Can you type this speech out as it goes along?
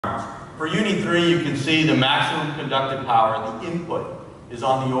For Uni 3, you can see the maximum conductive power, the input, is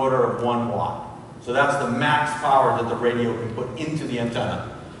on the order of 1 watt. So that's the max power that the radio can put into the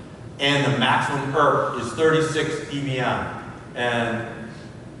antenna. And the maximum ERP is 36 dBm. And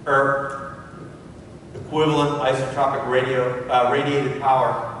ERP, equivalent isotropic radiated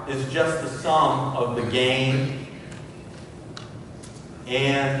power, is just the sum of the gain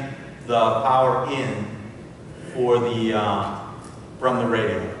and the power in for the, from the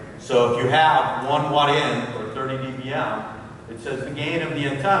radio. So if you have 1 watt in, or 30 dBm, it says the gain of the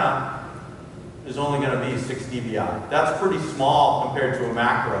antenna is only going to be 6 dBi. That's pretty small compared to a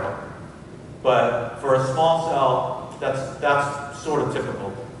macro, but for a small cell, that's sort of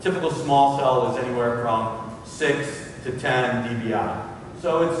typical. Typical small cell is anywhere from 6 to 10 dBi.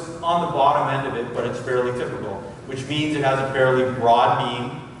 So it's on the bottom end of it, but it's fairly typical, which means it has a fairly broad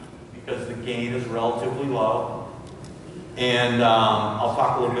beam because the gain is relatively low. And I'll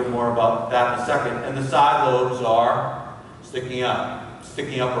talk a little bit more about that in a second. And the side lobes are sticking up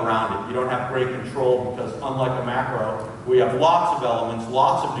around it. You don't have great control because, unlike a macro, we have lots of elements,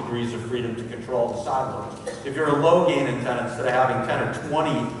 lots of degrees of freedom to control the side lobes. If you're a low gain antenna, instead of having 10 or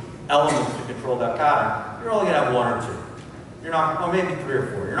 20 elements to control that pattern, you're only going to have 1 or 2. You're not, or maybe 3 or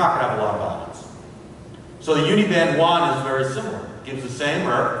 4. You're not going to have a lot of elements. So the uniband 1 is very similar. It gives the same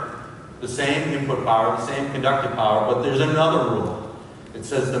ERP, the same input power, the same conductive power, but there's another rule. It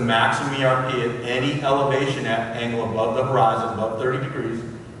says the maximum ERP at any elevation at angle above the horizon, above 30 degrees,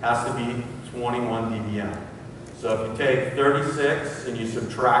 has to be 21 dBm. So if you take 36 and you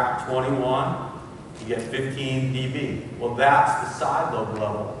subtract 21, you get 15 dB. Well, that's the side lobe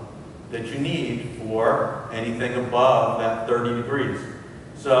level that you need for anything above that 30 degrees.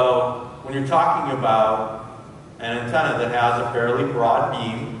 So when you're talking about an antenna that has a fairly broad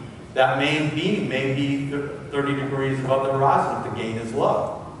beam, that main beam may be 30 degrees above the horizon if the gain is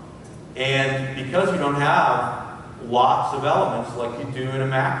low. And because you don't have lots of elements like you do in a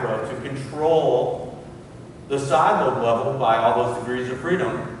macro to control the side lobe level by all those degrees of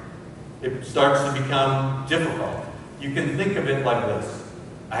freedom, it starts to become difficult. You can think of it like this.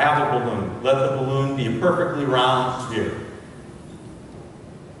 I have a balloon. Let the balloon be a perfectly round sphere.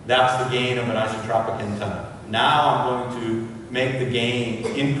 That's the gain of an isotropic antenna. Now I'm going to make the gain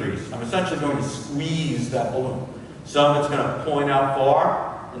increase. I'm essentially going to squeeze that balloon. Some of it's going to point out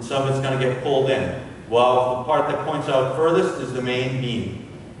far, and some of it's going to get pulled in. Well, the part that points out furthest is the main beam,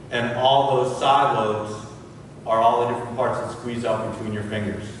 and all those side lobes are all the different parts that squeeze out between your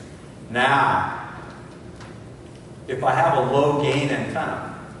fingers. Now, if I have a low gain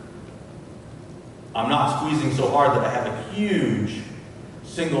antenna, I'm not squeezing so hard that I have a huge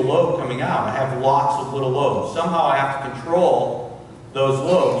single lobe coming out. I have lots of little lobes. Somehow I have to control those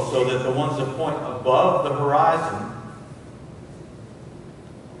lobes so that the ones that point above the horizon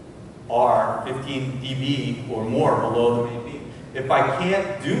are 15 dB or more below the main beam. If I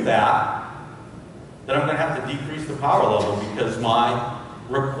can't do that, then I'm going to have to decrease the power level because my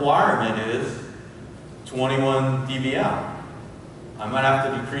requirement is 21 dBm. I might have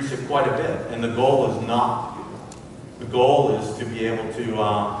to decrease it quite a bit, and the goal is not. The goal is to be able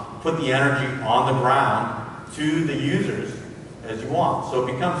to put the energy on the ground to the users as you want. So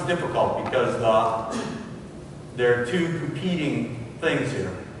it becomes difficult because there are two competing things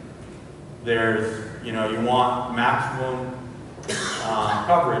here. There's, you want maximum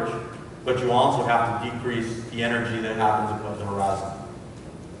coverage, but you also have to decrease the energy that happens above the horizon.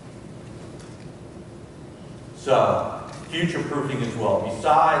 So, future-proofing as well.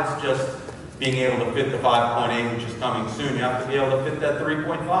 Besides just being able to fit the 5.8, which is coming soon, you have to be able to fit that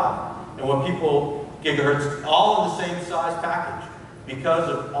 3.5. And what gigahertz, all in the same size package. Because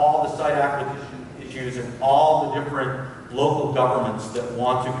of all the site acquisition issues and all the different local governments that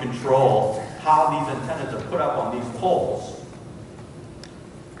want to control how these antennas are put up on these poles,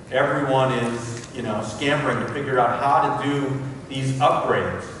 everyone is, scampering to figure out how to do these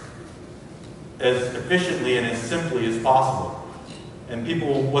upgrades as efficiently and as simply as possible. And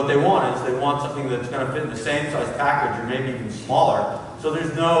people, what they want is they want something that's going to fit in the same size package or maybe even smaller. So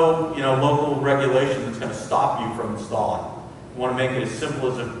there's no, local regulation that's going to stop you from installing. You want to make it as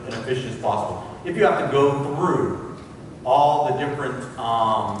simple and efficient as possible. If you have to go through all the different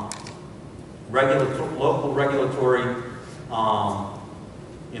local regulatory,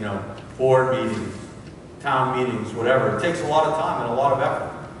 board meetings, town meetings, whatever, it takes a lot of time and a lot of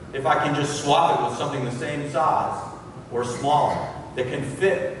effort. If I can just swap it with something the same size or smaller that can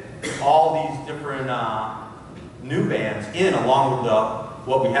fit all these different new bands in along with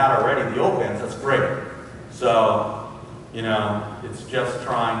what we had already, the old bands, that's great. So, it's just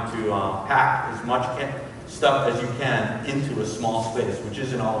trying to pack as much stuff as you can into a small space, which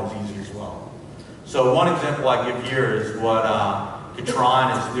isn't always easy as well. So one example I give here is what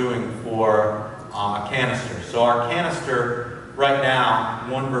Kathrein is doing for a canister. So our canister right now,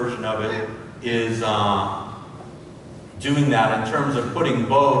 one version of it is doing that in terms of putting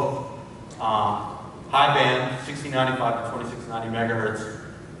both high band 1695 to 2690 megahertz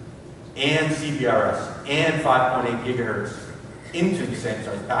and CBRS and 5.8 gigahertz into the same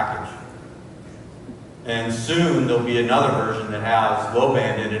size package. And soon there'll be another version that has low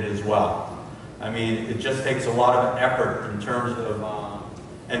band in it as well. I mean, it just takes a lot of effort in terms of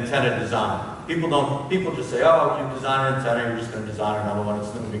antenna design. People just say, oh, if you design an antenna, you're just going to design another one,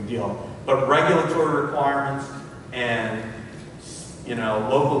 it's no big deal. But regulatory requirements and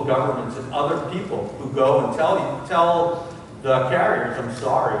local governments and other people who go and tell the carriers, I'm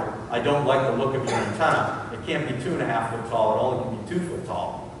sorry, I don't like the look of your antenna. It can't be 2.5 foot tall, it only can be 2 foot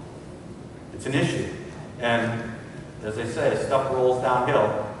tall. It's an issue. And as they say, stuff rolls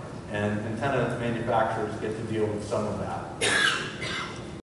downhill, and antenna manufacturers get to deal with some of that.